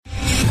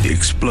The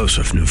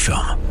explosive new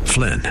film,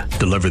 Flynn,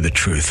 deliver the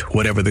truth,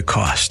 whatever the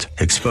cost,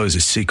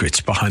 exposes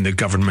secrets behind the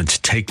government's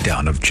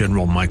takedown of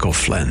General Michael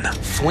Flynn.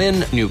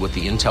 Flynn knew what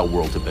the intel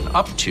world had been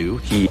up to.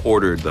 He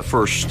ordered the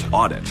first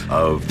audit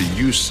of the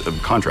use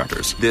of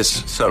contractors.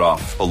 This set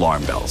off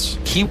alarm bells.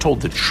 He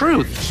told the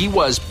truth. He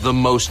was the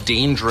most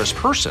dangerous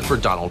person for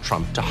Donald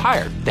Trump to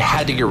hire. They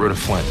had to get rid of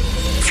Flynn.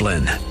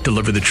 Flynn,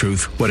 deliver the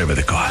truth, whatever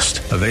the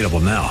cost. Available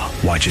now.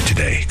 Watch it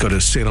today. Go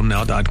to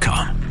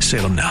salemnow.com.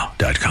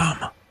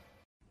 salemnow.com.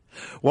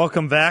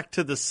 Welcome back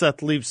to the Seth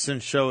Leibsohn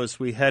Show as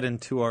we head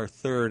into our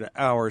third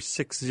hour.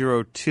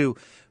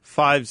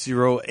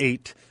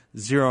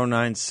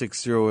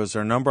 602-508-0960 is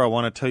our number. I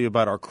want to tell you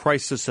about our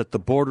Crisis at the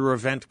Border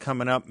event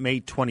coming up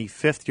May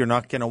 25th. You're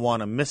not going to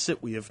want to miss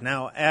it. We have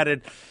now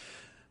added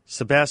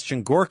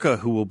Sebastian Gorka,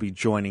 who will be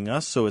joining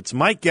us. So it's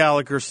Mike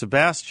Gallagher,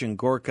 Sebastian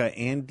Gorka,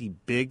 Andy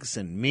Biggs,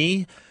 and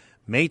me.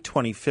 May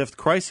 25th,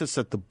 Crisis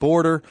at the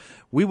Border.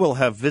 We will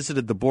have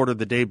visited the border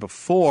the day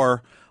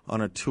before on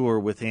a tour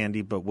with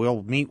Andy, but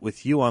we'll meet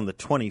with you on the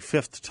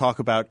 25th to talk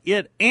about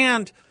it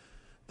and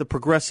the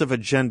progressive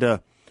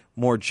agenda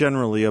more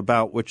generally,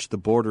 about which the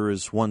border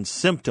is one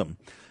symptom.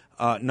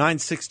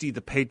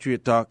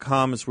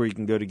 960thepatriot.com is where you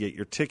can go to get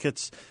your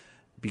tickets.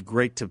 It'd be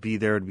great to be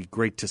there. It'd be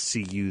great to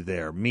see you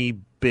there. Me,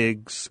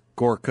 Biggs,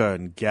 Gorka,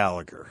 and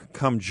Gallagher.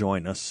 Come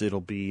join us.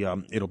 It'll be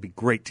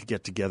great to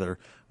get together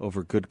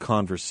over good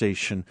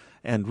conversation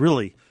and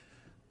really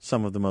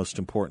some of the most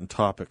important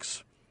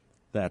topics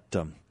that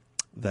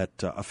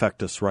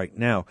affect us right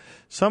now.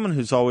 Someone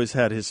who's always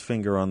had his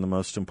finger on the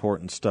most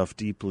important stuff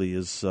deeply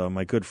is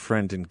my good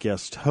friend and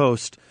guest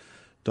host,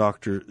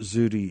 Dr.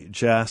 Zuhdi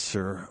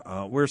Jasser.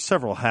 Wears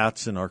several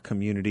hats in our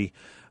community.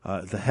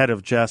 The head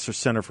of Jasser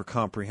Center for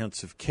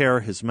Comprehensive Care,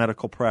 his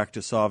medical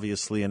practice,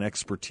 obviously, and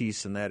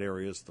expertise in that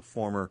area is the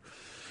former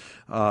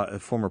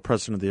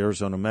president of the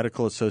Arizona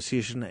Medical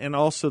Association, and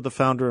also the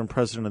founder and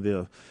president of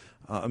the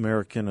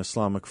American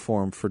Islamic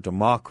Forum for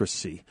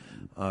Democracy.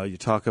 You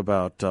talk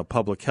about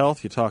public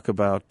health. You talk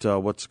about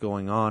what's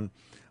going on,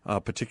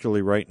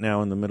 particularly right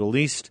now in the Middle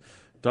East.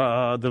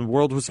 The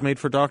world was made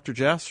for Dr.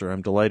 Jasser.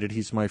 I'm delighted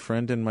he's my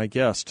friend and my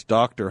guest.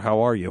 Doctor,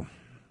 how are you?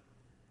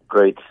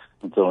 Great.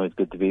 It's always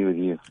good to be with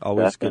you.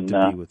 Always good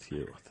to be with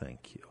you.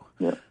 Thank you.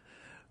 Yeah.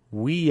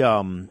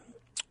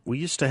 We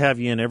used to have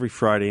you in every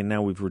Friday, and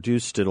now we've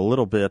reduced it a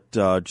little bit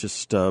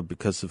just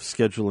because of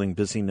scheduling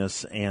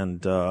busyness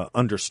and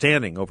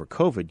understanding over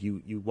COVID.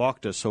 You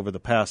walked us over the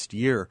past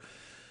year,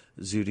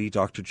 Zuhdi,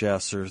 Dr.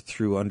 Jasser,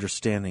 through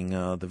understanding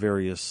the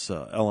various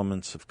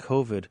elements of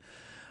COVID.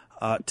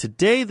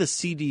 Today, the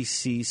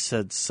CDC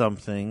said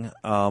something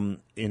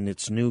in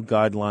its new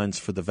guidelines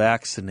for the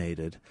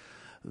vaccinated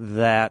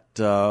that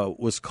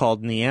was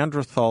called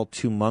Neanderthal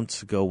 2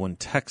 months ago when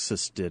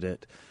Texas did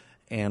it,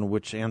 and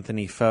which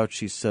Anthony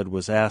Fauci said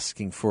was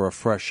asking for a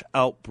fresh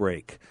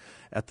outbreak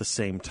at the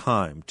same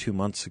time 2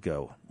 months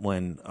ago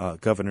when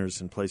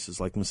governors in places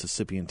like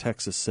Mississippi and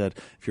Texas said,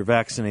 if you're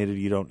vaccinated,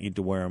 you don't need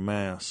to wear a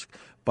mask.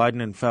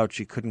 Biden and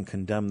Fauci couldn't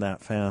condemn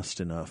that fast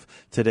enough.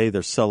 Today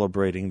they're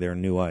celebrating their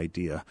new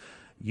idea.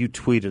 You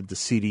tweeted the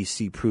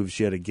CDC proves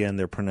yet again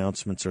their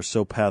pronouncements are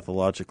so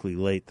pathologically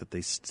late that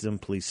they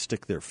simply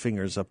stick their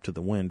fingers up to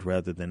the wind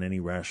rather than any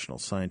rational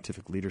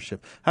scientific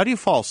leadership. How do you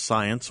follow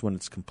science when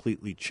it's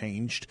completely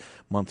changed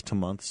month to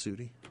month,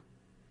 Zuhdi?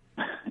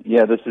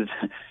 Yeah, this is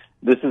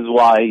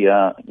why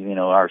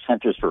our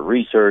Centers for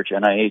Research,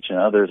 NIH, and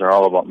others are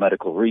all about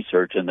medical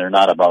research, and they're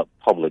not about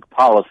public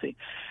policy.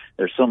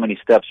 There's so many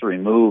steps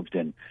removed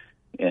in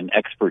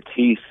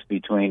expertise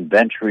between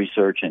bench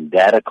research and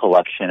data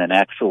collection and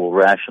actual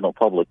rational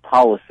public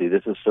policy.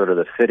 This is sort of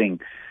the fitting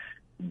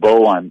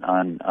bow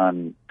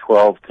on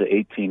 12 to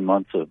 18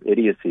 months of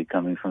idiocy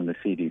coming from the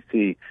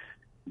CDC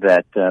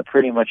that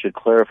pretty much should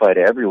clarify to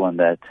everyone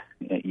that,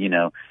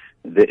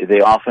 they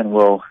often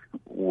will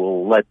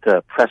let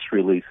press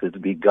releases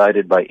be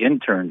guided by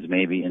interns,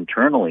 maybe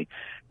internally,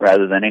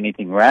 rather than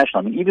anything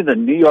rational. I mean, even the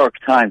New York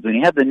Times, when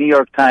you have the New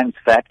York Times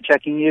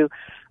fact-checking you,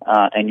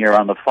 and you're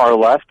on the far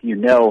left, you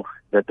know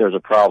that there's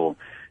a problem.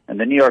 And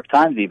the New York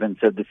Times even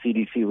said the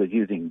CDC was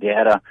using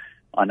data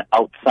on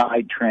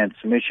outside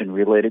transmission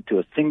related to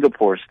a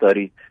Singapore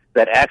study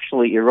that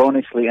actually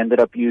erroneously ended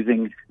up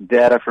using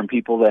data from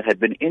people that had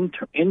been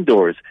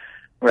indoors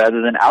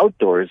rather than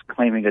outdoors,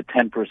 claiming a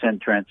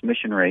 10%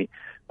 transmission rate,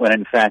 when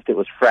in fact it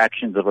was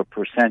fractions of a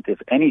percent,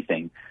 if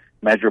anything,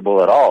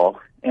 measurable at all.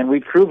 And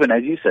we've proven,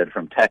 as you said,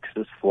 from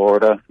Texas,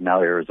 Florida,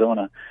 now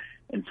Arizona,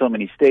 in so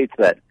many states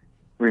that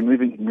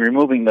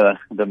removing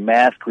the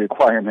mask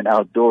requirement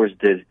outdoors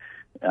did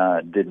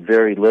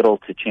very little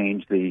to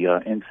change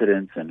the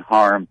incidence and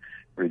harm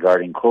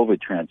regarding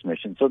COVID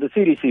transmission. So the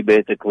CDC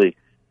basically,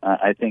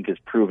 I think, is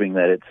proving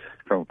that it's,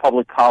 from a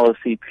public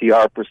policy,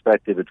 PR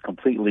perspective, it's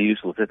completely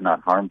useless, if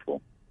not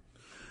harmful.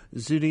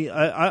 Zuhdi,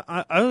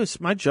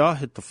 my jaw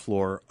hit the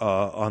floor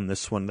on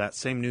this one. That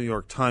same New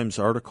York Times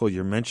article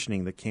you're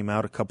mentioning that came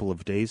out a couple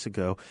of days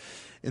ago.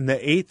 In the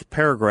 8th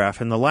paragraph,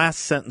 in the last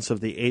sentence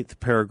of the 8th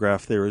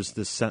paragraph, there is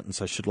this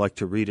sentence. I should like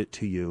to read it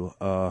to you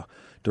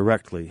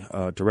directly,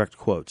 direct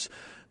quotes.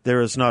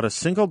 There is not a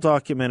single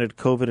documented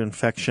COVID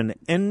infection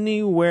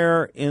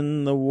anywhere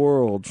in the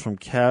world from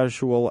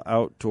casual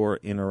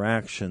outdoor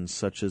interactions,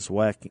 such as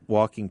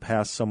walking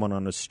past someone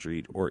on the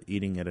street or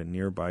eating at a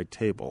nearby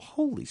table.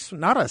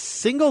 Not a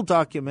single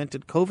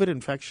documented COVID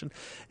infection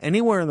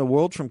anywhere in the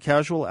world from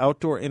casual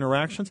outdoor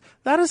interactions?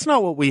 That is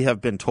not what we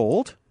have been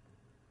told.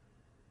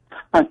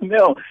 I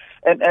know.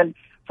 And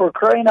for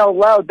crying out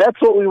loud, that's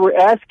what we were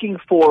asking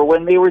for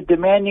when they were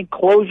demanding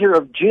closure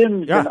of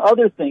gyms and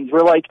other things.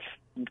 We're like,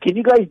 can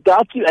you guys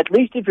at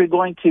least if you're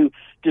going to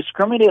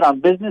discriminate on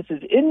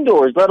businesses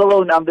indoors, let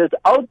alone on this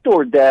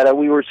outdoor data?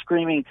 We were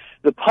screaming,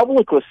 the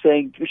public was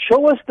saying,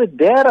 show us the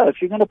data.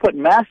 If you're going to put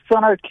masks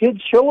on our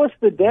kids, show us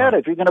the data.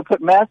 If you're going to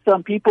put masks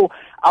on people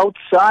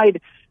outside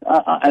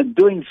and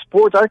doing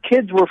sports, our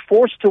kids were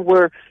forced to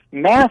wear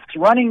masks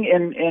running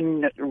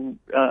in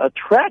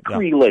track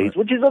relays,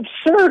 which is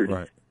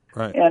absurd.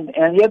 Right.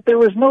 And yet there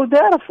was no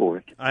data for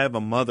it. I have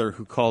a mother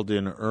who called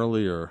in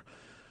earlier,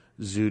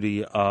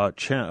 Zuhdi,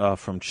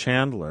 from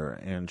Chandler,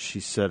 and she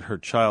said her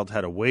child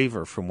had a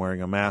waiver from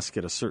wearing a mask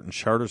at a certain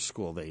charter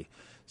school they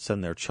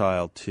send their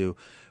child to.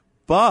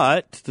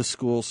 But the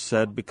school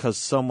said because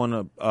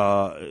someone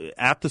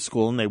at the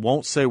school, and they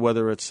won't say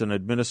whether it's an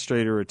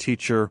administrator, a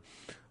teacher,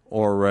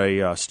 or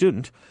a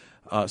student,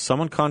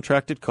 someone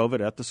contracted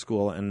COVID at the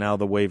school, and now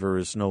the waiver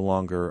is no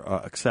longer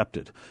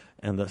accepted.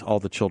 And all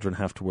the children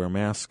have to wear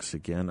masks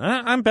again.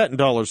 I'm betting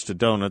dollars to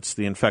donuts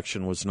the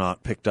infection was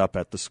not picked up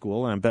at the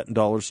school, and I'm betting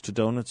dollars to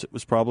donuts it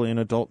was probably an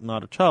adult,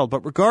 not a child.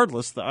 But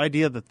regardless, the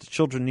idea that the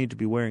children need to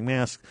be wearing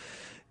masks,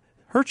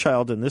 her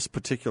child in this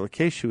particular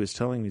case, she was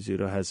telling me,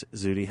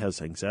 Zuhdi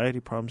has anxiety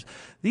problems.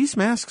 These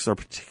masks are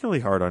particularly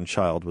hard on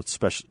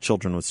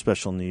children with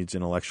special needs,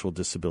 intellectual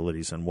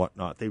disabilities, and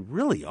whatnot. They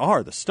really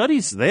are. The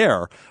studies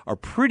there are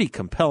pretty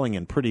compelling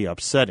and pretty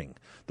upsetting.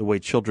 The way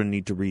children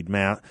need to read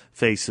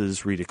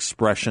faces, read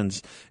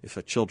expressions. If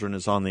a children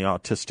is on the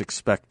autistic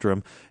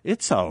spectrum,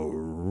 it's a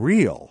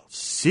real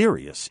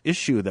serious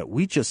issue that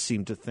we just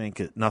seem to think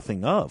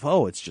nothing of.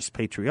 Oh, it's just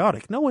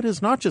patriotic. No, it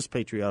is not just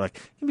patriotic.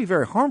 It can be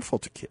very harmful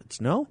to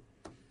kids, no?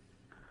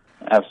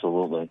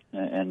 Absolutely.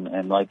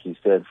 And like you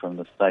said, from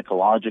the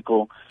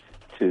psychological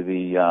to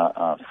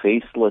the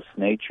faceless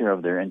nature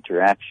of their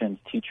interactions,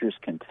 teachers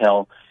can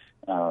tell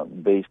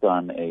based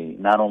on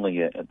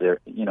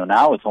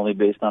now it's only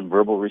based on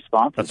verbal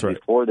responses. That's right.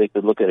 Before they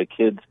could look at a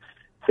kid's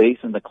face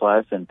in the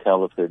class and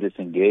tell if they're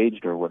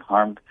disengaged or what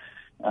harm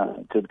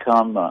could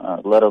come,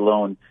 let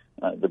alone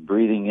the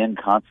breathing in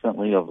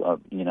constantly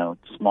of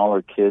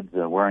smaller kids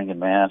wearing a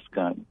mask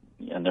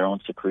and their own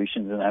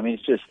secretions. And I mean,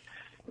 it's just,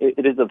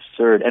 it is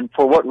absurd. And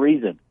for what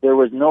reason? There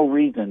was no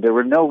reason. There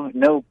were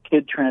no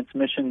kid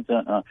transmissions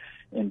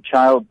in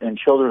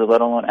children,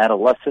 let alone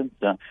adolescents.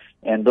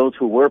 And those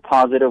who were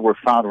positive were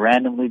found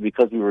randomly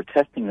because we were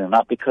testing them,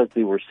 not because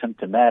they were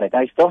symptomatic.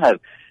 I still have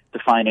to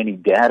find any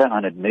data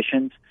on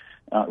admissions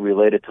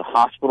related to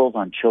hospitals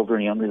on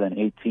children younger than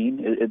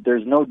 18.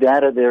 There's no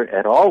data there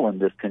at all in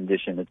this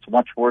condition. It's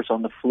much worse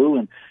on the flu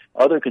and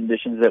other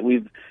conditions that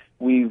we've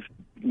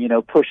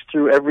pushed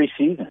through every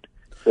season.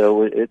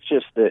 So it's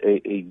just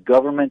a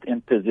government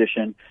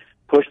imposition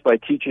pushed by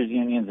teachers'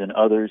 unions and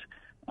others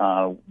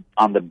on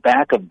the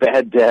back of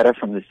bad data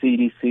from the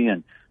CDC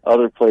and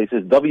other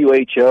places.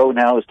 WHO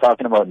now is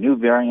talking about new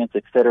variants,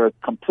 et cetera,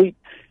 complete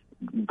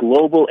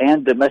global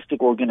and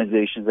domestic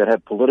organizations that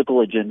have political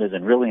agendas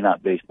and really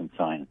not based in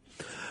science.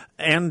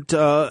 And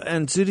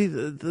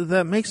Zuhdi,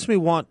 that makes me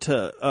want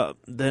to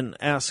then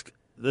ask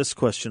this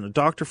question. A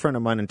doctor friend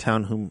of mine in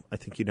town, whom I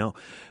think you know,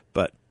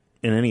 but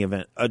in any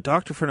event, a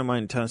doctor friend of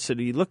mine in town said,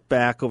 you look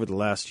back over the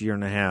last year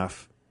and a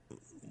half,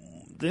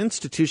 the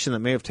institution that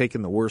may have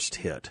taken the worst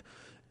hit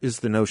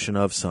is the notion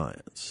of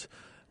science.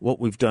 What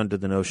we've done to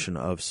the notion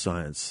of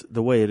science,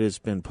 the way it has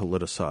been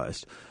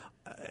politicized.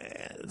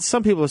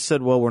 Some people have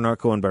said, well, we're not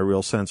going by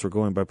real science, we're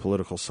going by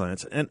political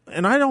science. And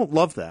I don't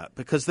love that,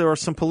 because there are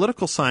some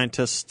political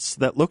scientists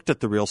that looked at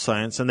the real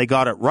science and they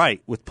got it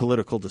right with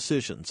political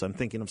decisions. I'm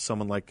thinking of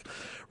someone like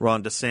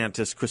Ron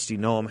DeSantis, Kristi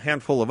Noem, a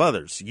handful of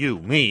others, you,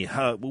 me.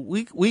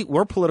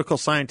 We're political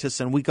scientists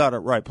and we got it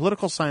right.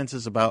 Political science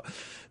is about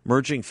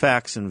merging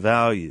facts and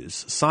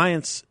values.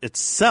 Science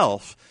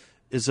itself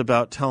is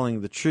about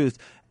telling the truth.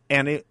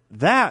 And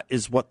that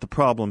is what the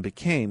problem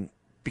became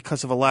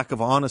because of a lack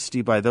of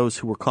honesty by those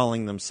who were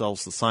calling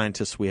themselves the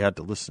scientists we had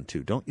to listen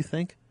to, don't you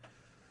think?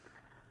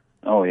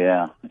 Oh,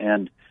 yeah.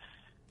 And,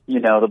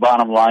 the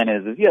bottom line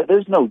is,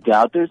 there's no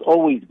doubt. There's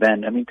always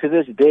been, to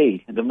this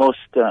day, the most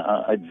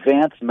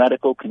advanced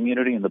medical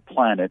community in the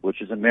planet, which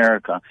is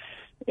America,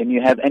 and you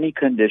have any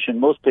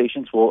condition, most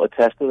patients will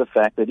attest to the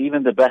fact that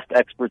even the best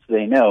experts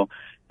they know,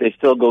 they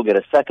still go get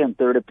a second,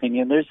 third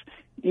opinion.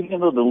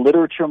 Even though the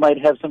literature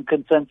might have some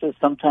consensus,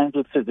 sometimes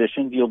with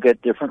physicians you'll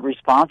get different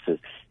responses.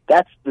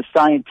 That's the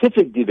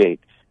scientific debate.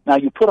 Now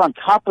you put on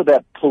top of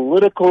that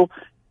political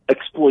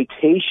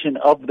exploitation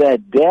of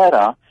that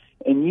data,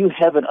 and you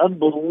have an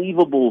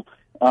unbelievable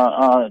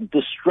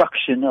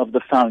destruction of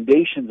the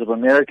foundations of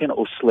American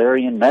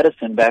Oslerian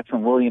medicine back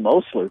from William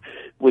Osler,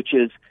 which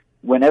is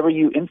whenever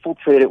you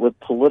infiltrate it with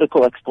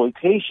political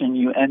exploitation,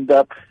 you end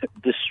up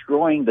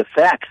destroying the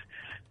facts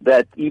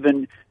that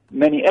even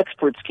many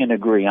experts can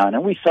agree on.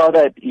 And we saw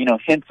that,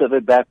 hints of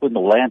it back when the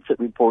Lancet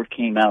report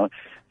came out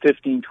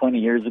 15, 20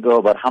 years ago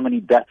about how many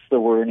deaths there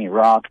were in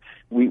Iraq.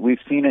 We've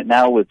seen it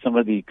now with some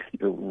of the,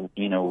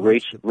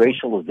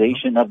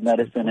 racialization of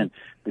medicine and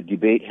the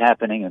debate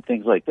happening and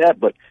things like that.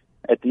 But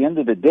at the end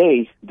of the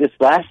day, this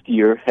last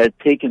year had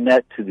taken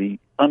that to the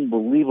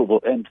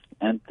unbelievable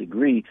nth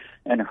degree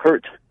and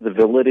hurt the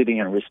validity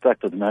and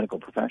respect of the medical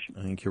profession.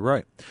 I think you're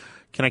right.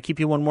 Can I keep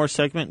you one more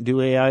segment and do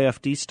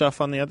AIFD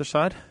stuff on the other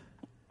side?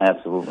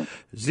 Absolutely.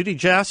 Zuhdi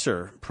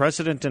Jasser,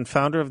 president and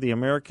founder of the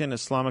American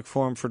Islamic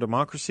Forum for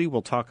Democracy,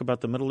 will talk about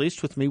the Middle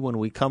East with me when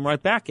we come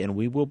right back, and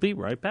we will be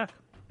right back.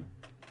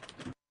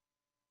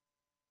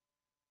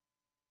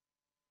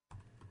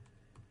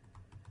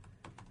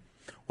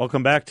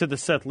 Welcome back to the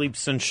Seth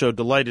Leibsohn Show.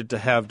 Delighted to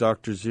have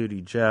Dr.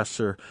 Zuhdi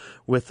Jasser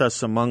with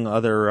us, among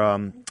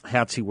other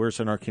hats he wears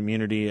in our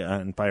community,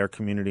 and by our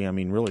community, I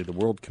mean really the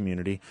world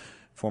community.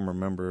 Former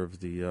member of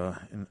the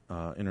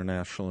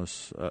International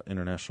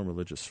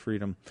Religious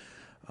Freedom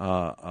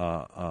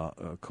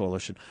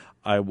Coalition.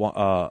 I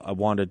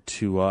wanted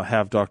to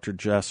have Dr.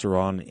 Jasser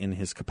on in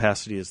his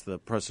capacity as the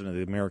president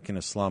of the American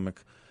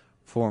Islamic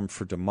Forum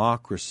for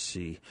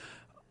Democracy.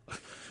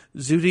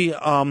 Zuhdi,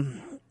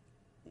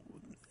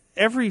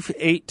 every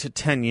 8 to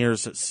 10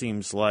 years, it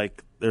seems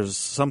like there's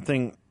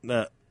something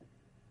that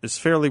is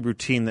fairly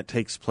routine that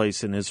takes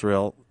place in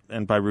Israel.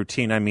 And by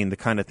routine, I mean the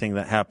kind of thing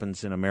that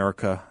happens in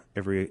America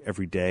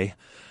every day.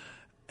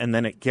 And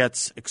then it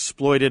gets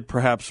exploited,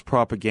 perhaps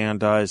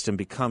propagandized, and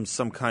becomes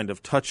some kind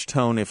of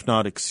touchstone, if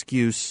not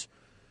excuse,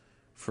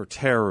 for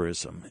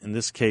terrorism. In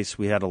this case,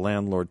 we had a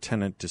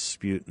landlord-tenant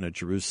dispute in a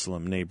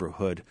Jerusalem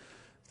neighborhood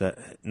that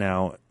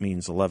now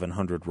means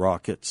 1,100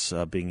 rockets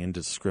being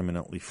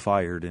indiscriminately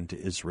fired into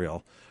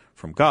Israel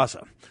from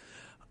Gaza.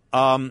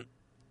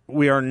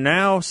 We are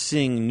now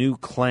seeing new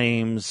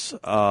claims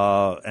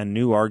and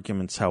new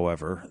arguments,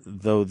 however,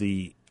 though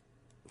the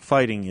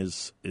fighting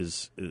is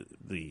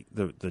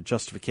the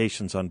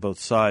justifications on both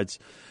sides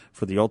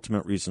for the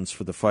ultimate reasons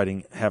for the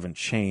fighting haven't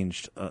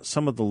changed.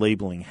 Some of the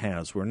labeling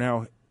has. We're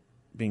now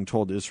being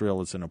told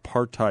Israel is an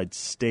apartheid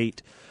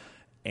state,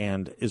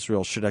 and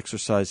Israel should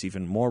exercise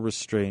even more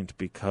restraint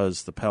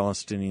because the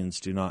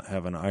Palestinians do not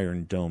have an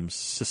Iron Dome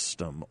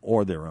system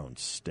or their own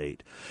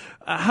state.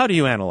 How do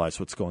you analyze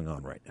what's going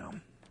on right now?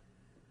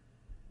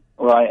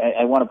 Well,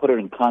 I want to put it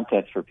in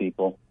context for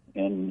people.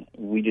 And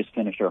we just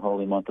finished our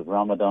holy month of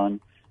Ramadan,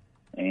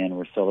 and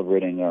we're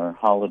celebrating our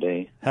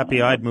holiday.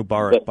 Happy Eid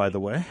Mubarak, by the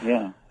way.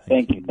 Yeah,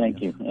 thank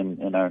you.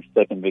 And our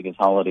second biggest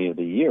holiday of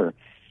the year.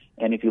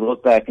 And if you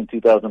look back in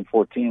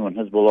 2014 when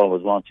Hezbollah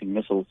was launching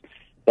missiles,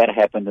 that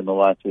happened in the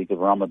last week of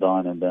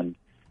Ramadan. And then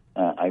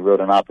I wrote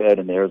an op-ed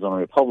in the Arizona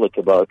Republic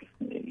about,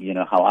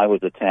 how I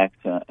was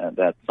attacked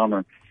that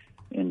summer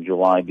in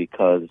July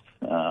because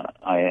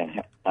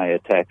I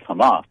attacked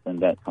Hamas,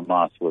 and that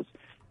Hamas was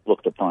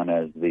looked upon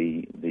as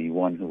the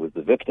one who was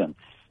the victim.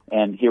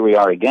 And here we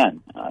are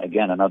again,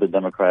 another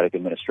Democratic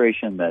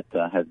administration that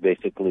has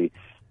basically,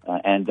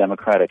 and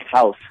Democratic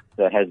House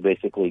that has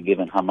basically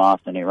given Hamas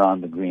and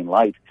Iran the green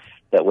light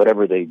that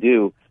whatever they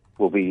do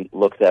will be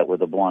looked at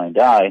with a blind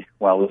eye,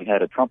 while we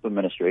had a Trump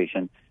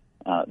administration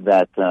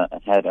that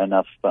had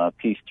enough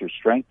peace through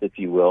strength, if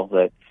you will,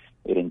 that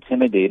it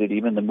intimidated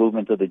even the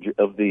movement of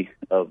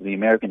the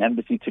American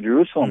embassy to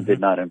Jerusalem. Did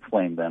not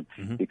inflame them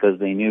because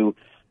they knew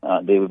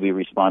they would be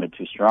responded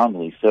to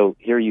strongly. So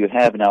here you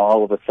have now,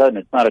 all of a sudden,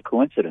 it's not a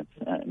coincidence.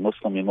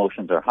 Muslim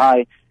emotions are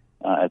high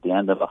at the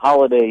end of a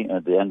holiday,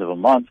 at the end of a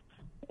month,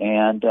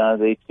 and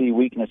they see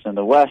weakness in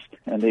the West,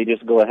 and they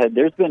just go ahead.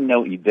 There's been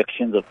no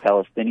evictions of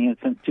Palestinians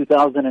since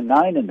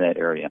 2009 in that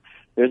area.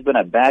 There's been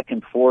a back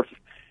and forth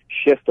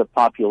shift of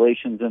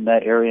populations in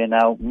that area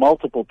now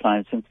multiple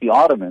times since the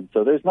Ottomans.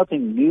 So there's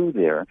nothing new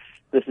there.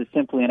 This is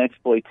simply an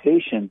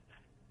exploitation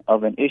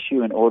of an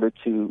issue in order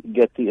to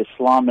get the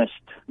Islamist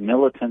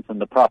militants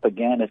and the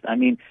propagandists. I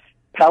mean,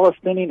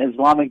 Palestinian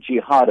Islamic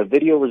Jihad, a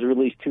video was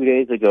released 2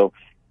 days ago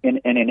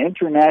in an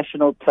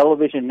international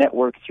television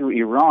network through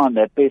Iran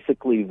that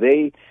basically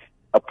they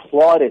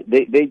applauded,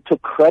 they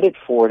took credit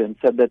for it and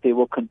said that they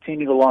will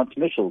continue to launch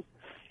missiles.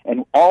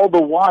 And all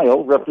the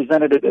while,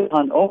 Representative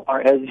Ilhan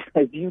Omar, as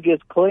you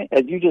just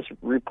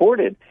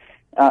reported,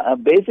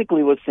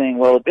 basically was saying,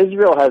 well, if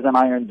Israel has an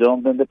Iron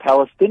Dome, then the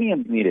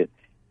Palestinians need it.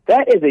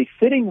 That is a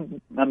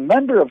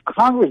member of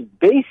Congress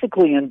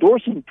basically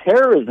endorsing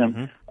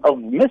terrorism of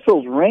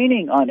missiles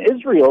raining on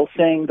Israel,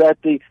 saying that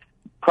the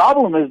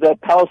problem is that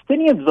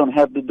Palestinians don't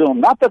have the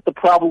dome, not that the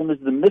problem is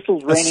the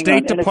missiles raining on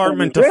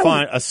innocent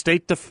Israelis. A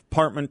State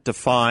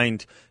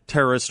Department-defined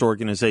terrorist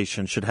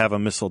organization should have a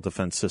missile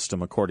defense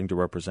system, according to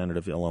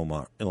Representative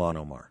Ilhan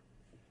Omar.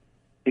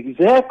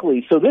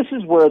 Exactly. So this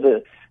is where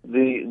the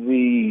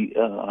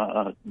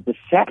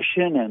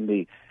deception and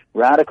the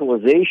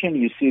radicalization.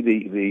 You see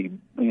the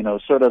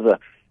sort of the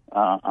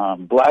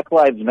Black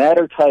Lives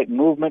Matter type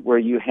movement where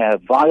you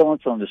have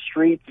violence on the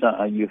streets,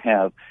 you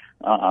have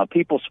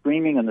people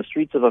screaming in the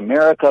streets of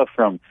America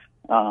from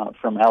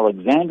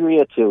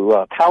Alexandria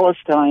to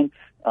Palestine,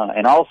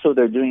 and also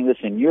they're doing this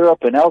in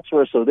Europe and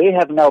elsewhere. So they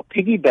have now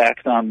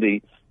piggybacked on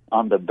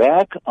the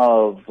back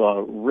of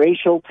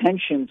racial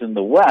tensions in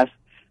the West,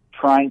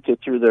 trying to,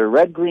 through their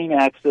red-green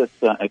axis,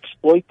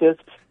 exploit this.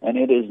 And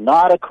it is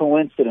not a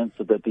coincidence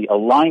that the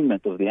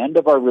alignment of the end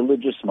of our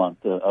religious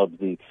month, of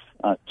the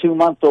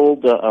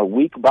 2-month-old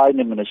weak Biden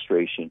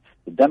administration,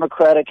 the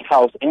Democratic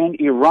House, and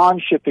Iran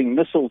shipping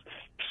missiles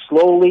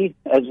slowly,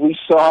 as we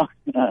saw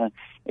a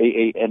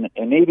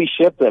Navy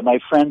ship that my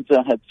friends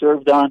had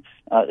served on,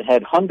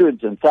 had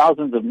hundreds and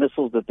thousands of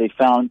missiles that they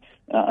found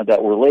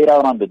that were laid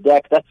out on the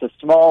deck. That's a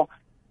small,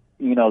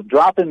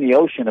 drop in the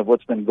ocean of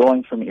what's been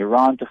going from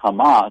Iran to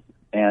Hamas,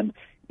 and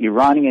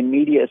Iranian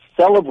media is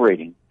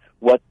celebrating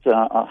what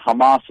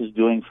Hamas is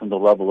doing from the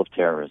level of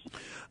terrorism.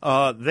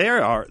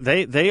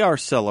 They are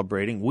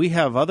celebrating. We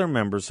have other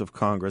members of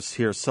Congress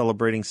here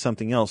celebrating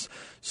something else.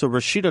 So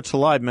Rashida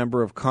Tlaib,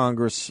 member of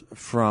Congress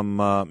from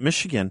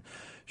Michigan,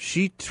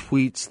 she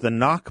tweets, "The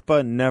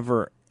Nakba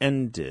never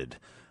ended."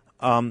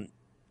 Am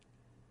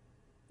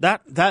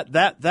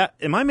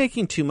I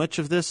making too much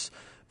of this?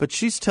 But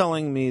she's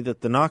telling me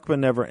that the Nakba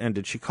never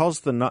ended. She calls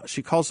it the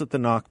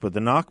Nakba. The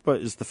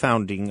Nakba is the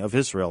founding of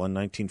Israel in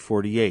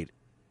 1948.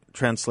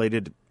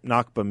 Translated,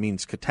 Nakba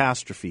means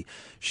catastrophe.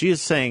 She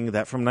is saying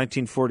that from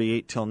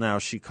 1948 till now,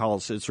 she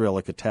calls Israel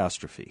a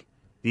catastrophe.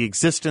 The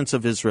existence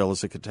of Israel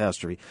is a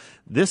catastrophe.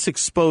 This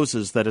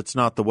exposes that it's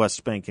not the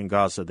West Bank and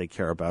Gaza they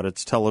care about.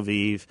 It's Tel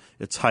Aviv,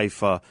 it's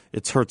Haifa,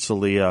 it's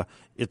Herzliya,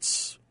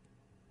 it's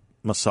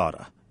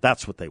Masada.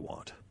 That's what they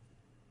want.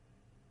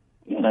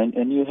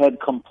 And you had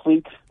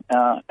complete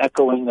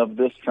echoing of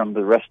this from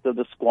the rest of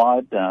the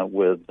squad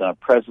with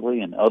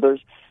Presley and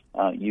others.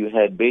 You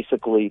had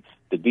basically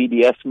the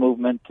BDS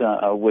movement,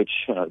 which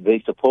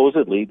they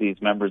supposedly,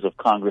 these members of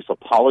Congress,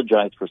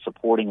 apologized for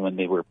supporting when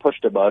they were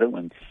pushed about it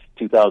in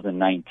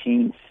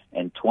 2019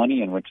 and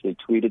 20, in which they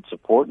tweeted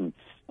support. And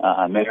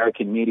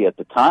American media at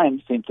the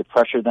time seemed to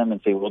pressure them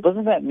and say, well,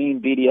 doesn't that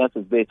mean BDS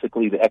is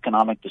basically the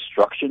economic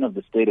destruction of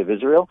the state of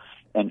Israel?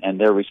 And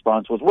their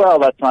response was, well,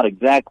 that's not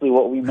exactly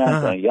what we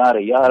meant,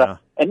 yada, yada.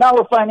 And now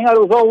we're finding out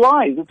it was all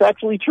lies. It's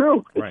actually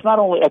true. Right. It's not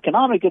only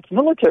economic, it's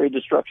military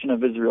destruction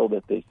of Israel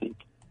that they seek.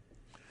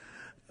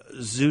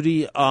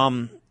 Zuhdi,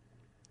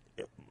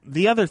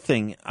 the other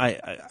thing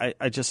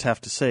I just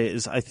have to say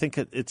is I think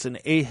it's an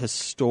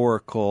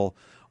ahistorical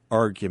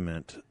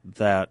argument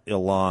that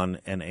Ilan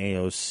and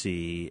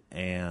AOC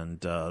and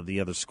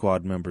the other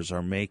squad members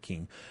are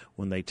making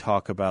when they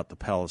talk about the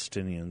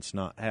Palestinians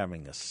not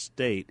having a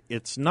state.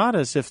 It's not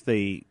as if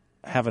they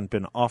haven't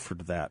been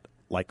offered that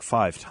like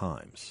 5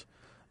 times.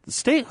 The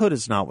statehood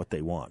is not what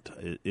they want,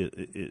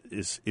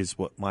 is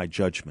what my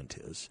judgment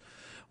is.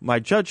 My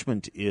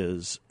judgment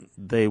is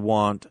they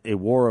want a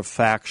war of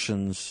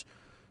factions,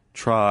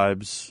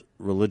 tribes,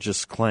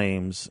 religious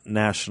claims,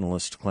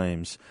 nationalist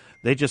claims.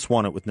 They just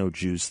want it with no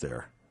Jews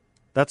there.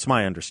 That's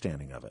my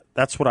understanding of it.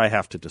 That's what I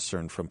have to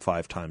discern from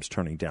 5 times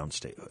turning down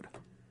statehood.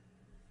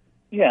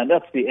 Yeah,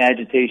 that's the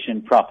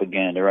agitation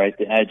propaganda, right?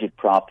 The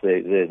agitprop,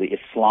 the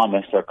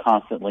Islamists are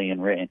constantly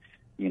in,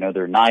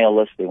 they're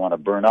nihilists. They want to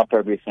burn up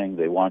everything.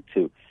 They want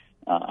to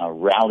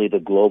rally the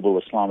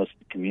global Islamist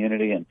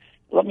community. And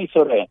let me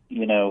sort of,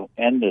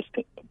 end this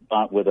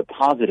with a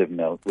positive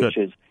note, which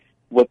is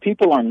what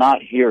people are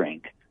not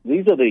hearing.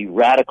 These are the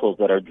radicals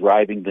that are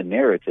driving the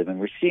narrative, and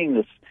we're seeing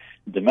this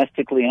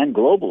domestically and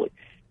globally.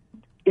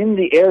 In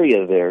the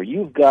area there,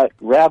 you've got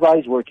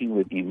rabbis working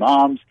with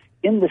imams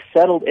in the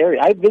settled area.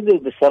 I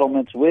visited the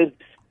settlements with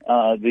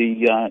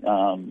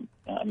the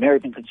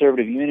American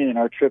Conservative Union in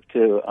our trip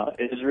to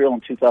Israel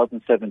in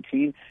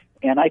 2017,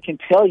 and I can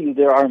tell you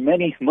there are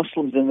many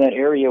Muslims in that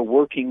area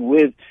working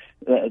with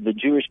the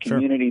Jewish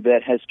community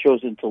that has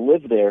chosen to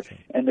live there,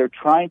 and they're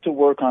trying to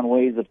work on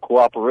ways of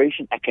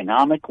cooperation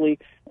economically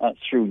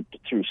through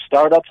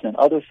startups and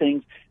other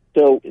things.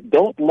 So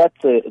don't let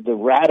the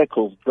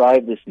radicals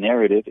drive this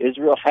narrative.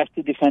 Israel has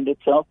to defend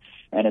itself,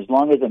 and as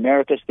long as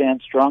America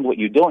stands strong, what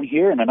you don't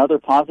hear, and another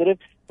positive,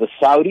 the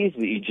Saudis,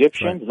 the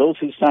Egyptians, those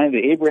who signed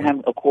the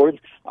Abraham Accords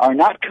are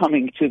not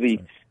coming to the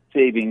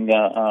saving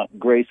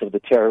grace of the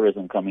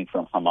terrorism coming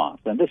from Hamas.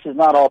 And this is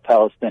not all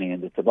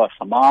Palestinians. It's about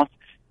Hamas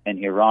and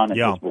Iran and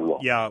Hezbollah.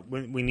 Yeah,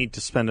 we need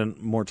to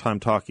spend more time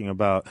talking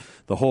about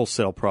the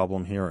wholesale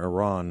problem here,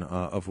 Iran,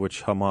 of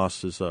which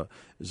Hamas is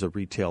a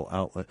retail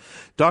outlet.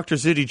 Dr.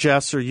 Zuhdi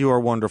Jasser, you are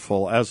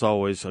wonderful. As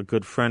always, a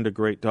good friend, a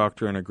great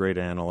doctor, and a great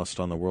analyst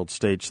on the world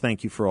stage.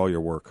 Thank you for all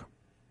your work.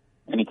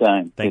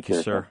 Anytime. Thank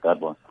you, sir. God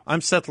bless.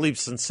 I'm Seth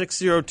Leibsohn,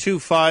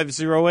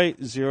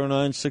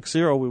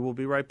 602-508-0960. We will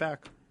be right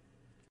back.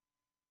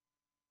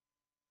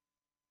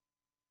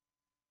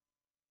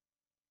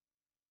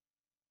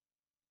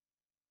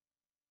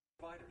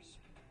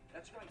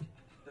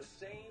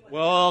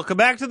 Welcome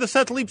back to the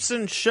Seth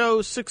Leibsohn Show,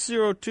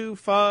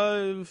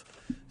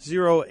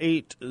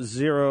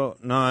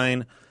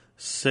 602-508-0960.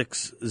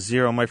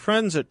 My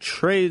friends at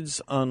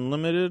Trades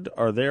Unlimited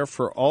are there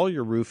for all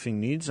your roofing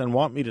needs and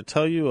want me to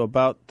tell you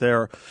about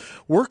their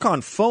work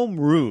on foam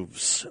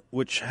roofs,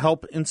 which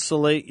help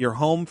insulate your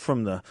home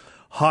from the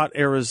hot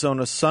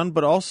Arizona sun,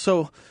 but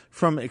also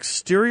from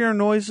exterior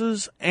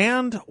noises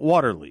and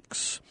water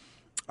leaks.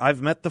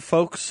 I've met the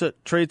folks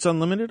at Trades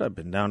Unlimited. I've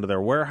been down to their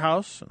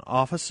warehouse and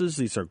offices.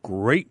 These are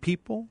great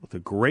people with a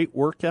great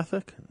work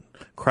ethic and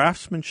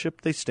craftsmanship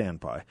they stand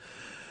by.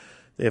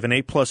 They have an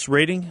A-plus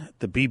rating at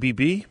the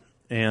BBB,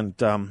 and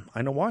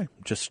I know why.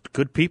 Just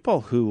good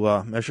people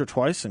who measure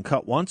twice and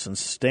cut once and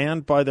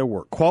stand by their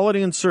work.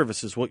 Quality and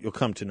service is what you'll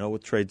come to know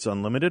with Trades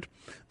Unlimited.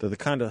 They're the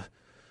kind of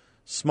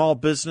small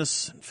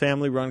business,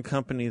 family-run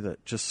company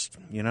that just,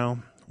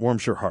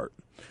 warms your heart.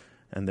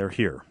 And they're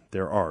here.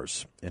 They're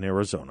ours in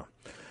Arizona.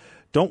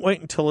 Don't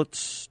wait until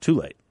it's too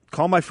late.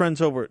 Call my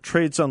friends over at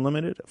Trades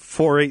Unlimited at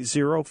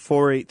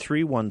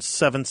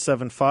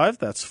 480-483-1775.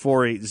 That's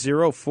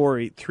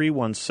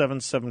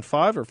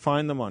 480-483-1775, or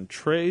find them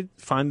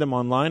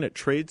online at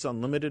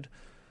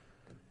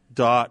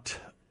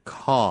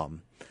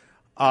tradesunlimited.com.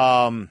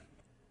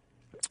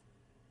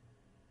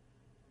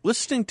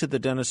 Listening to the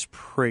Dennis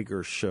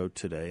Prager show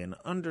today and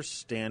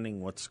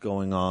understanding what's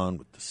going on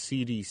with the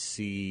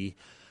CDC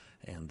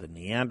and the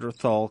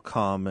Neanderthal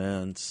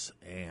comments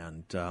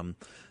and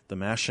the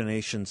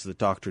machinations that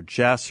Dr.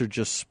 Jasser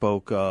just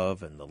spoke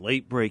of, and the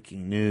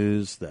late-breaking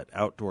news that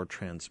outdoor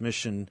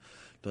transmission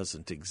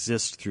doesn't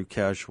exist through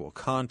casual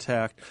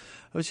contact.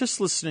 I was just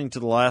listening to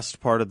the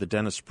last part of the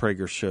Dennis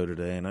Prager show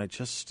today, and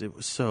it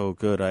was so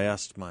good. I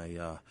asked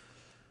my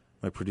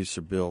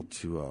producer, Bill,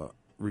 to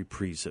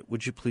reprise it.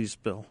 Would you please,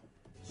 Bill?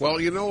 Well,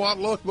 you know what?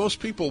 Look,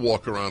 most people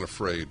walk around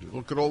afraid.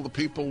 Look at all the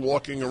people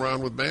walking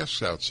around with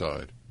masks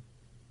outside.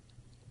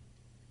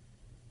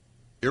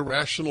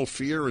 Irrational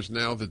fear is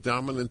now the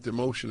dominant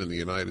emotion in the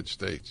United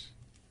States.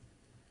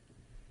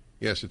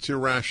 Yes, it's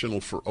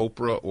irrational for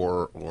Oprah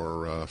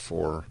or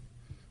for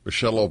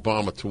Michelle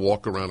Obama to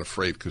walk around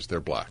afraid because they're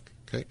black.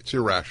 Okay? It's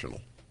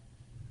irrational.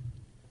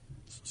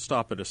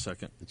 Stop it a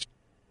second.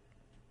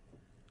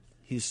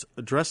 He's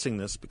addressing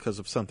this because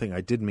of something I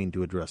did mean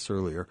to address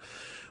earlier,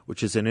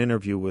 which is an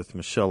interview with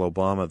Michelle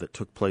Obama that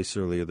took place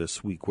earlier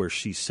this week where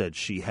she said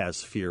she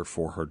has fear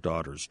for her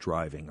daughters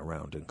driving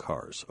around in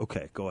cars.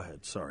 Okay, go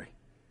ahead. Sorry.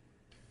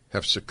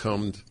 Have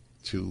succumbed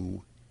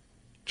to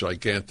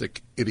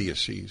gigantic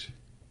idiocies,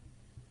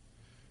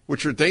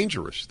 which are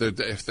dangerous. I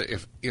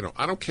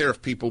don't care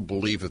if people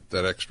believe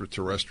that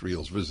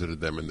extraterrestrials visited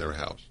them in their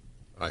house.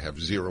 I have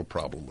zero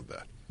problem with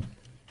that.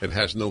 It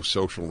has no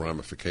social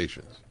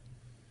ramifications.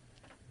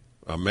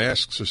 A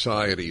masked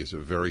society is a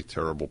very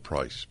terrible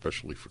price,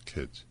 especially for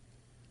kids.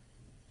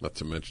 Not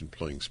to mention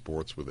playing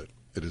sports with it.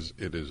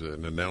 It is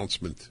an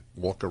announcement.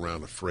 Walk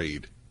around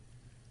afraid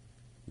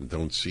and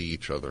don't see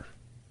each other.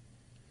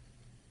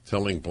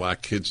 Telling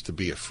black kids to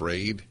be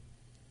afraid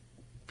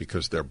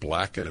because they're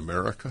black in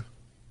America?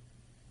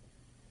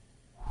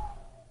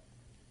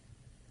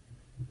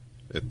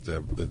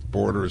 It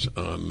borders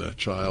on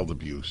child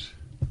abuse.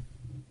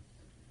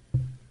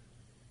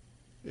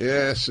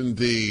 Yes,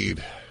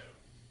 indeed.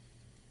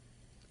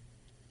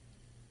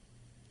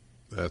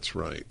 That's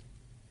right.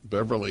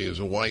 Beverly is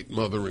a white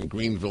mother in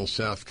Greenville,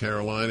 South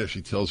Carolina.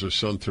 She tells her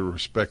son to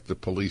respect the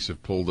police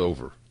if pulled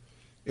over.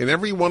 In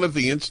every one of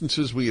the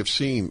instances we have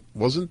seen,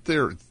 wasn't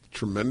there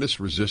tremendous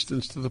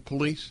resistance to the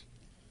police?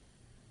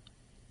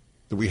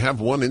 Do we have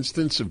one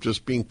instance of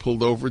just being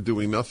pulled over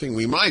doing nothing?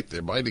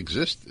 There might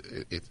exist.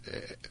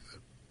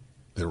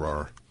 There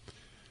are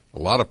a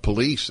lot of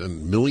police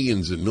and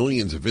millions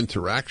of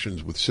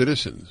interactions with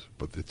citizens,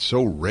 but it's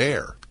so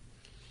rare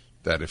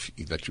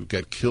that you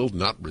get killed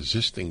not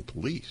resisting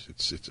police.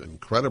 It's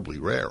incredibly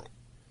rare.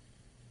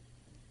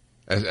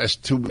 As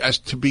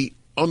to be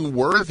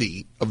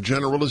unworthy of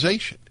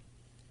generalization.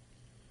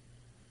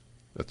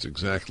 That's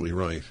exactly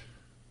right.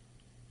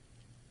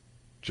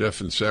 Jeff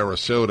in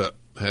Sarasota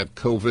had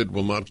COVID,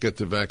 will not get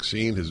the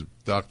vaccine. His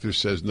doctor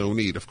says no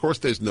need. Of course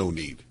there's no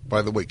need.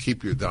 By the way,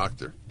 keep your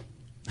doctor.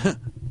 It's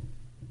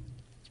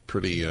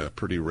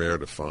pretty rare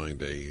to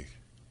find a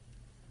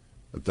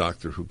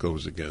doctor who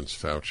goes against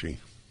Fauci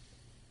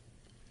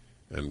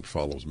and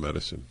follows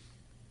medicine.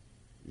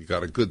 You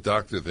got a good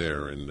doctor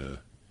there in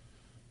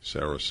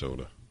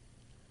Sarasota.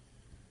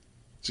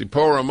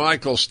 Zipporah,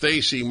 Michael,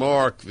 Stacy,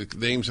 Mark, the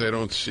names I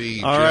don't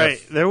see. All Jeff. right,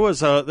 there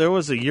was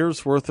a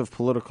year's worth of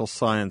political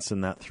science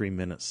in that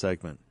 3-minute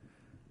segment,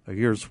 a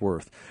year's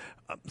worth.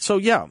 So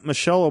yeah,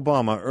 Michelle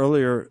Obama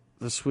earlier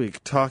this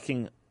week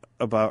talking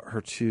about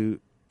her two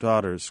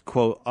daughters.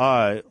 Quote,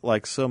 I,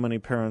 like so many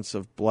parents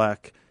of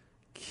black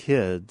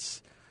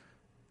kids,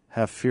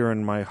 have fear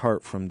in my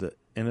heart from the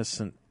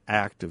innocent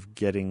act of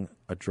getting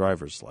a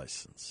driver's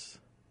license.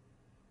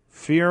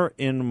 Fear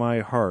in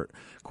my heart.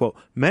 Quote,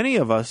 many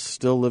of us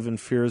still live in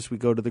fear as we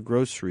go to the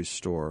grocery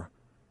store,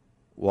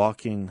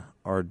 walking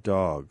our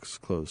dogs,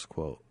 close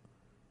quote.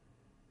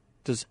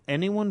 Does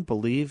anyone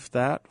believe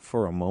that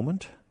for a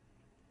moment?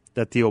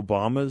 That the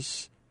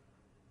Obamas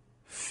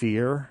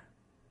fear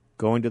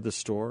going to the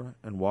store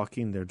and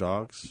walking their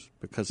dogs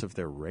because of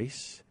their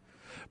race.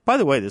 By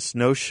the way, this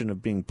notion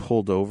of being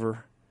pulled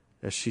over,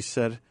 as she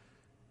said,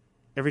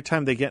 every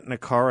time they get in a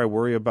car, I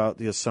worry about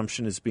the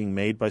assumption is being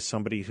made by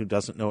somebody who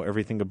doesn't know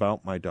everything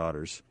about my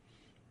daughters.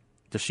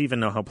 Does she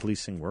even know how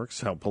policing works,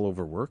 how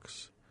pullover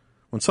works?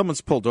 When someone's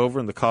pulled over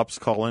and the cops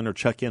call in or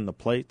check in the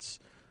plates,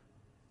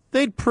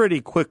 they'd pretty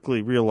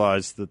quickly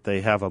realize that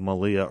they have a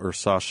Malia or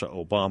Sasha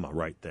Obama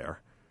right there.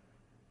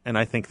 And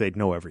I think they'd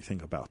know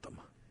everything about them.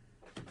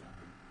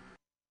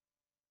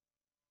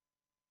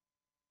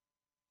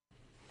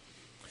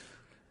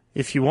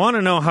 If you want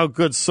to know how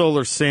good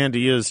Solar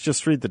Sandy is,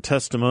 just read the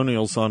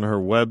testimonials on her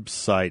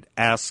website,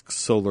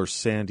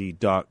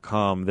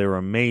 AskSolarSandy.com. They're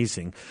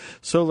amazing.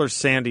 Solar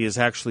Sandy has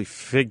actually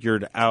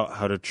figured out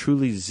how to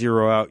truly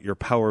zero out your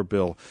power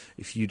bill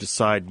if you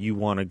decide you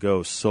want to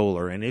go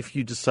solar. And if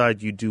you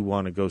decide you do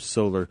want to go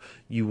solar,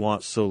 you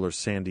want Solar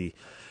Sandy,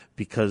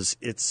 because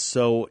it's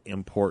so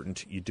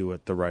important you do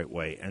it the right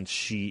way, and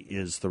she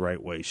is the right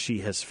way. She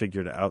has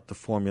figured out the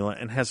formula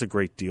and has a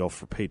great deal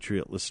for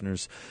Patriot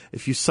listeners.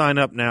 If you sign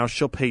up now,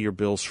 she'll pay your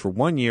bills for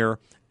 1 year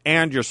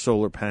and your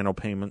solar panel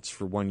payments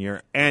for 1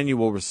 year, and you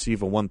will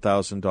receive a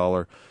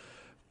 $1,000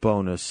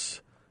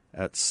 bonus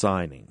at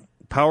signing.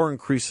 Power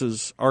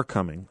increases are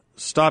coming.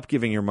 Stop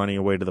giving your money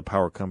away to the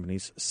power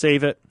companies.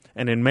 Save it,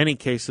 and in many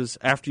cases,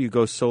 after you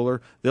go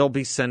solar, they'll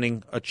be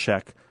sending a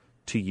check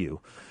to you.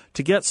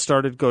 To get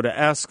started, go to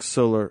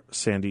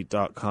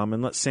AskSolarSandy.com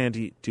and let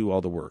Sandy do all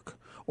the work.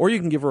 Or you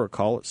can give her a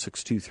call at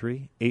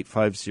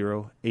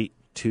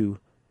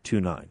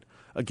 623-850-8229.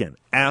 Again,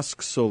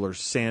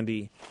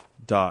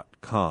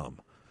 AskSolarSandy.com.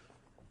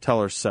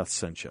 Tell her Seth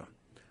sent you.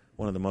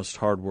 One of the most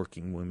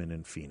hardworking women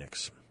in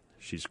Phoenix.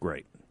 She's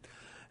great.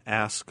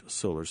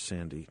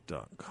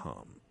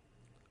 AskSolarSandy.com.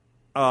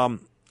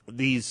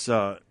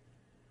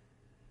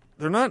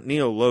 They're not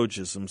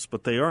neologisms,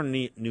 but they are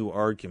new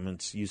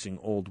arguments using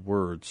old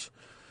words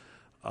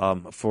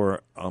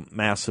for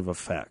massive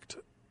effect.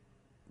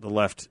 The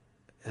left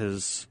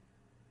has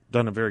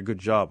done a very good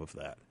job of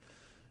that,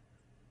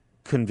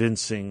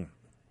 convincing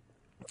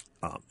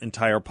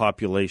entire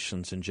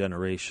populations and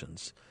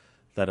generations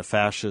that a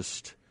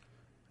fascist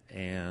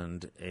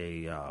and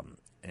a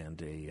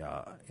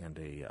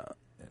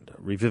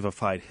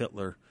revivified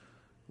Hitler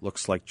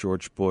looks like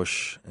George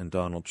Bush and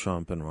Donald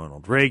Trump and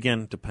Ronald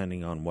Reagan,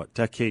 depending on what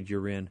decade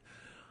you're in.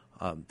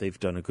 They've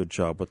done a good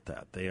job with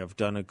that. They have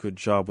done a good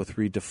job with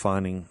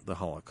redefining the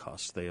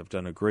Holocaust. They have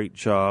done a great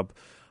job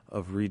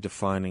of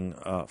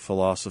redefining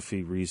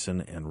philosophy,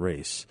 reason, and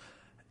race.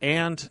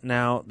 And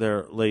now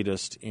their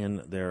latest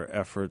in their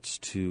efforts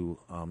to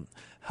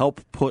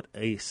help put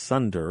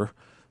asunder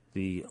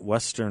the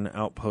Western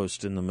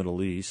outpost in the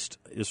Middle East,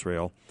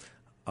 Israel,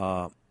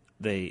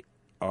 they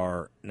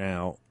are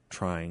now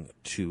trying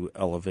to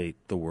elevate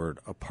the word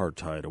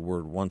apartheid, a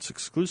word once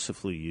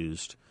exclusively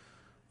used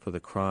for the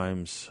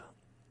crimes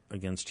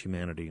against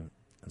humanity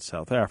in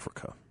South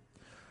Africa.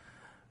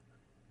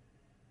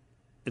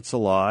 It's a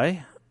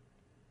lie,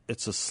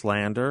 it's a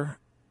slander,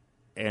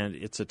 and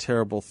it's a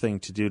terrible thing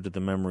to do to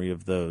the memory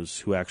of those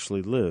who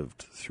actually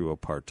lived through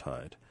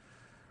apartheid.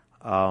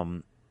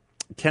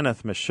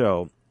 Kenneth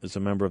Michaud is a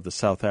member of the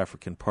South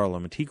African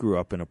Parliament. He grew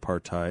up in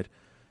apartheid,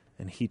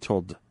 and he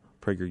told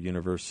Prager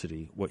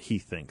University what he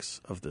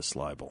thinks of this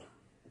libel.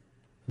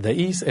 There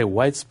is a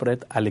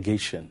widespread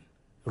allegation,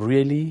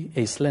 really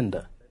a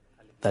slander,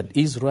 that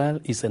Israel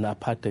is an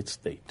apartheid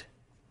state.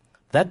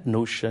 That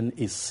notion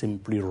is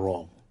simply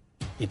wrong.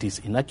 It is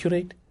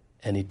inaccurate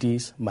and it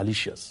is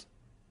malicious.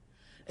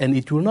 And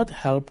it will not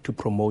help to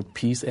promote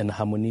peace and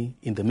harmony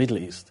in the Middle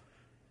East.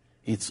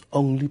 Its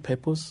only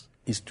purpose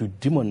is to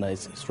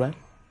demonize Israel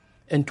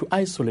and to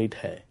isolate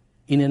her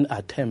in an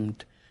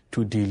attempt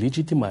to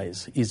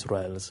delegitimize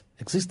Israel's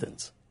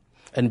existence.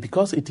 And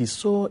because it is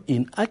so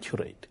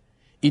inaccurate,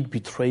 it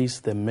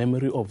betrays the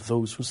memory of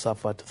those who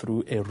suffered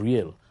through a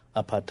real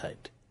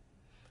apartheid.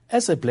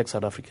 As a black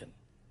South African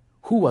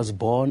who was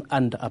born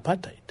under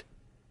apartheid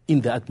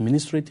in the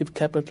administrative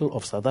capital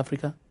of South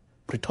Africa,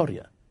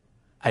 Pretoria,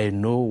 I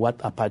know what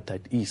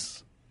apartheid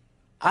is.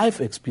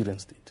 I've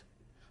experienced it.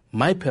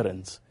 My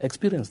parents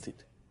experienced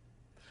it.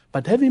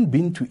 But having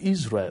been to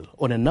Israel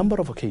on a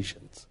number of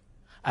occasions,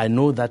 I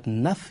know that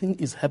nothing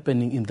is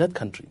happening in that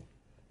country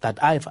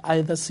that I've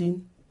either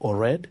seen or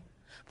read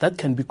that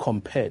can be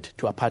compared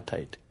to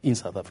apartheid in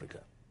South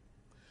Africa.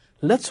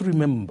 Let's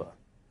remember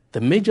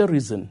the major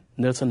reason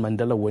Nelson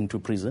Mandela went to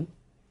prison,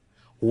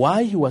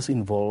 why he was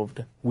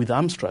involved with the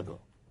armed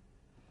struggle.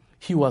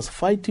 He was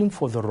fighting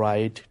for the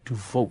right to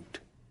vote,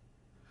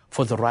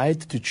 for the right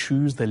to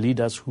choose the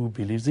leaders who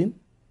believes in,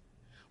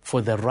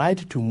 for the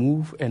right to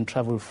move and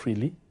travel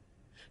freely,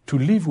 to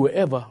live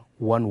wherever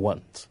one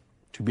wants,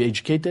 to be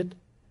educated,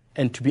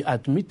 and to be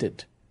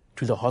admitted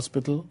to the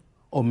hospital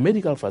or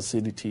medical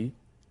facility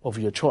of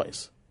your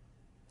choice.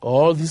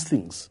 All these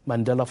things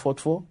Mandela fought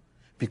for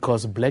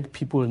because black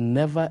people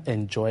never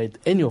enjoyed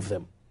any of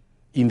them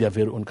in their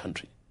very own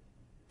country.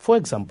 For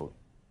example,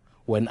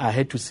 when I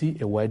had to see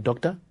a white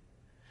doctor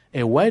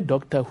a white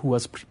doctor who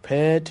was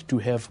prepared to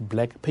have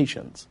black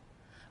patients,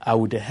 I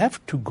would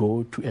have to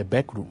go to a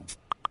back room,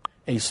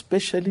 a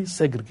specially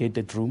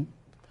segregated room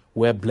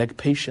where black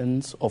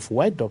patients of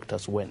white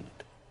doctors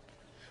went,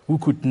 who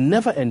could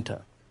never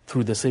enter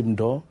through the same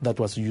door that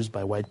was used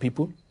by white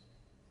people.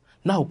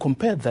 Now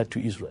compare that to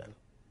Israel.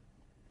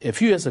 A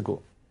few years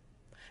ago,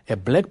 a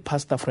black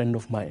pastor friend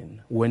of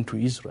mine went to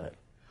Israel,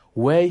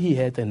 where he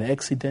had an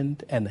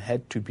accident and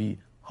had to be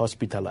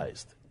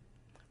hospitalized.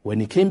 When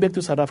he came back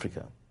to South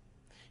Africa,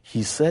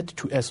 he said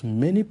to as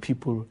many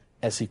people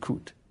as he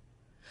could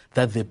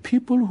that the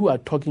people who are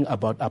talking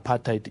about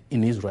apartheid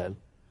in Israel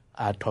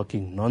are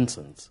talking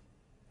nonsense.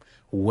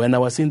 When I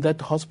was in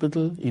that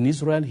hospital in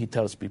Israel, he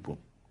tells people,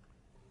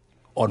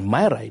 on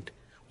my right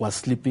was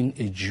sleeping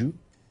a Jew,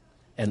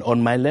 and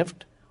on my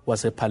left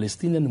was a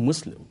Palestinian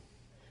Muslim.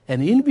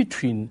 And in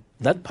between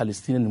that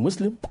Palestinian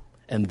Muslim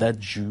and that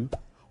Jew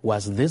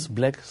was this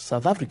black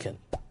South African.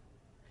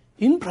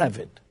 In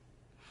private,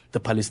 the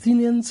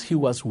Palestinians he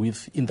was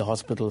with in the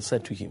hospital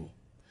said to him,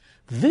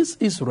 this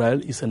Israel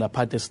is an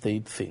apartheid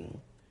state thing,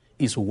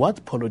 is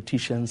what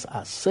politicians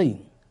are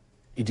saying.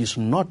 It is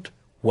not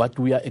what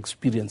we are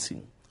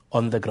experiencing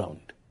on the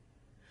ground.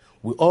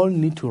 We all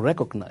need to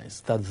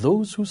recognize that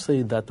those who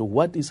say that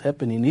what is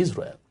happening in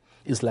Israel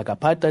is like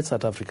apartheid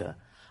South Africa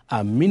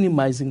are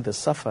minimizing the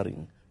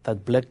suffering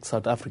that black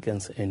South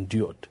Africans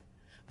endured.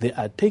 They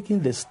are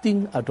taking the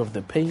sting out of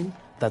the pain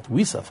that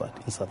we suffered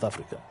in South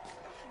Africa.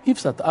 If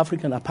South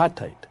African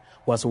apartheid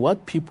was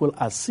what people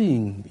are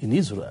seeing in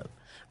Israel,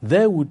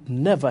 there would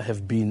never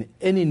have been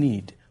any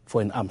need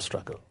for an armed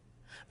struggle.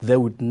 There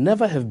would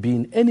never have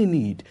been any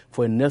need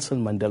for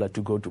Nelson Mandela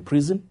to go to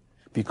prison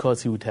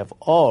because he would have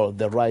all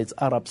the rights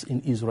Arabs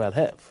in Israel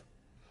have.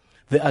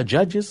 There are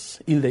judges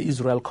in the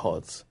Israel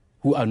courts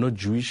who are not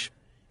Jewish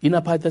in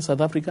apartheid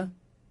South Africa.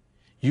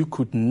 You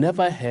could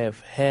never have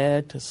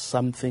had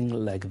something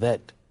like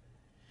that.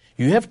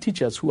 You have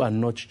teachers who are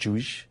not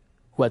Jewish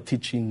who are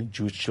teaching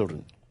Jewish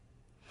children.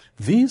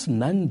 These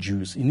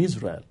non-Jews in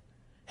Israel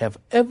have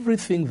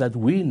everything that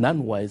we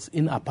non-whites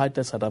in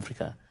apartheid South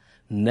Africa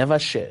never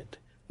shared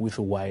with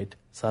white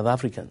South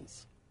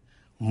Africans.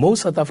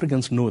 Most South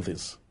Africans know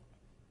this.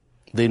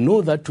 They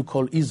know that to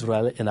call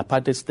Israel an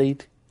apartheid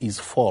state is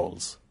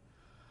false.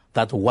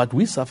 That what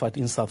we suffered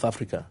in South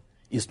Africa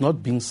is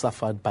not being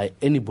suffered by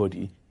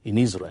anybody in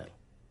Israel.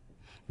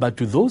 But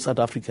to those South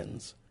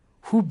Africans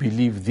who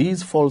believe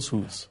these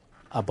falsehoods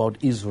about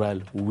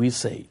Israel, we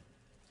say,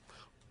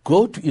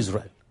 go to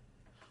Israel.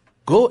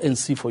 Go and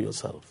see for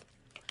yourself.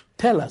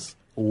 Tell us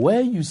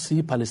where you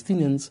see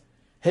Palestinians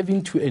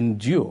having to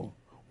endure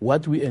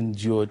what we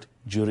endured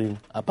during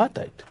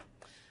apartheid.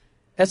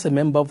 As a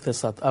member of the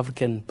South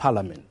African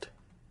Parliament,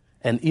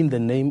 and in the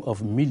name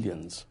of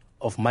millions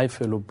of my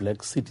fellow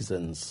black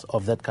citizens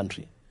of that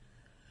country,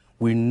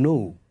 we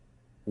know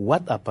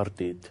what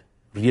apartheid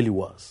really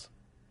was.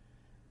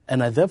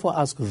 And I therefore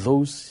ask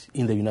those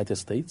in the United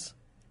States,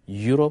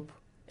 Europe,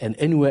 and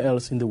anywhere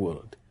else in the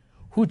world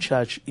who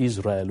charge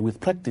Israel with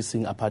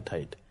practicing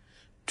apartheid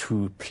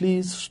to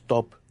please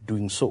stop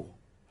doing so.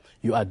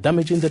 You are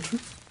damaging the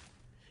truth.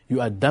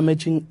 You are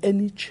damaging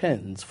any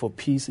chance for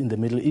peace in the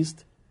Middle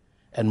East.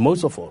 And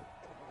most of all,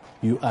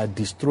 you are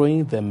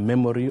destroying the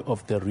memory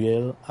of the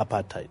real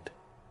apartheid.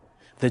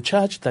 The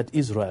charge that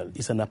Israel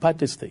is an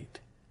apartheid state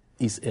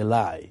is a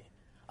lie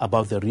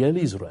about the real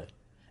Israel,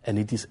 and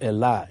it is a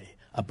lie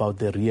about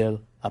the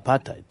real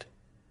apartheid.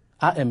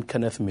 I am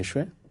Kenneth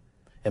Mishwe,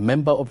 a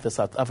member of the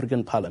South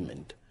African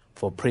Parliament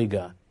for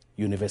Prager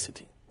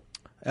University.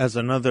 As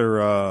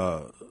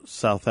another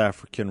South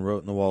African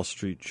wrote in the Wall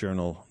Street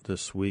Journal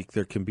this week,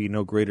 there can be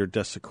no greater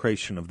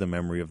desecration of the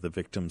memory of the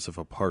victims of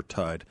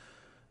apartheid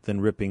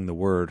than ripping the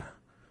word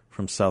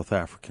from South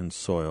African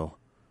soil,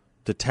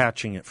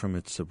 detaching it from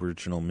its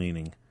original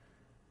meaning,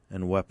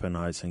 and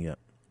weaponizing it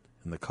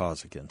in the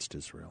cause against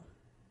Israel.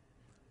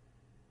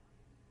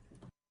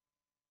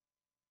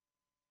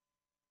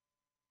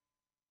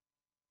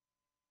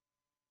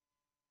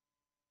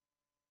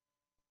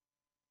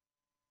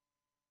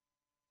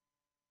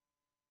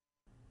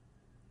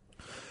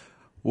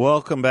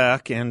 Welcome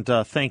back, and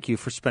thank you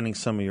for spending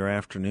some of your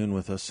afternoon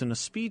with us. In a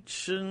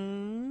speech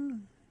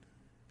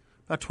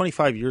about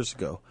 25 years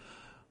ago,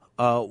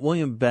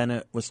 William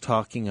Bennett was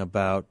talking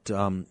about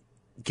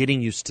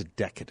getting used to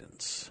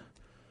decadence.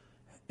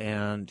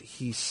 And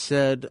he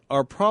said,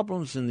 our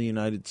problems in the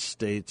United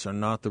States are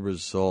not the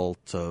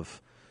result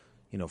of,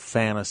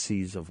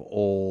 fantasies of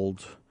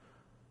old,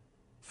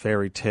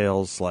 fairy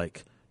tales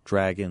like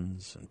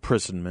dragons,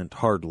 imprisonment,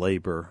 hard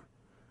labor,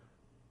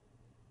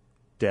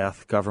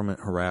 death, government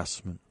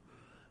harassment.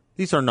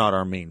 These are not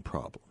our main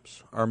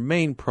problems. Our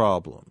main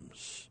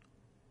problems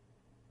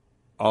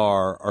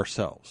are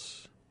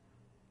ourselves.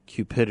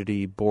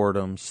 Cupidity,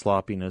 boredom,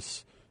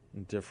 sloppiness,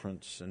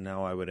 indifference, and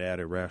now I would add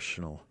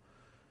irrational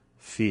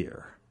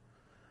fear.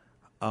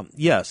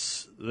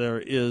 Yes, there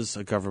is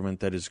a government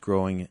that is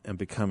growing and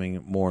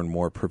becoming more and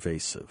more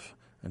pervasive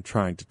and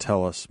trying to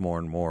tell us more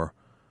and more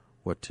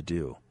what to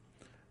do.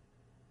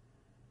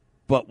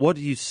 But what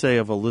do you say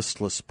of a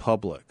listless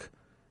public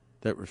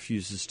that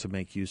refuses to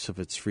make use of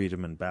its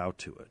freedom and bow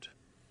to it?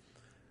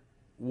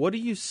 What do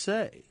you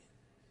say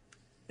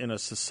in a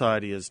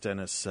society, as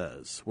Dennis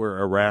says, where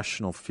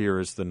irrational fear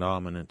is the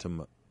dominant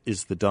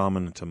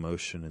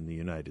emotion in the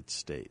United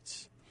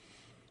States,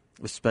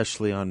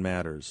 especially on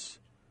matters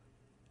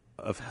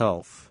of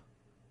health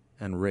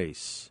and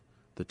race,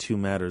 the two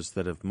matters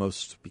that have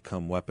most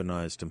become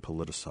weaponized and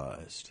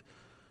politicized,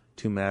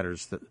 two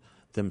matters that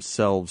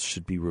themselves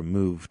should be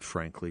removed,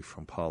 frankly,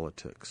 from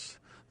politics,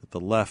 that the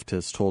left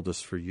has told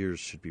us for years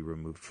should be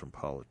removed from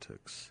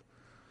politics.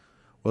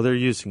 Well, they're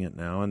using it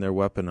now, and they're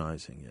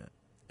weaponizing it.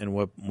 And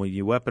when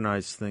you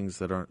weaponize things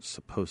that aren't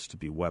supposed to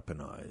be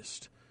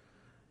weaponized,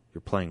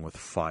 you're playing with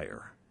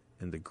fire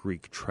in the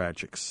Greek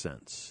tragic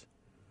sense.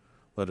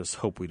 Let us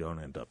hope we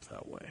don't end up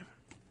that way.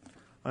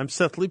 I'm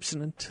Seth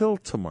Leibson. Until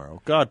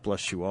tomorrow, God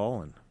bless you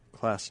all, and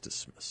class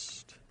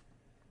dismissed.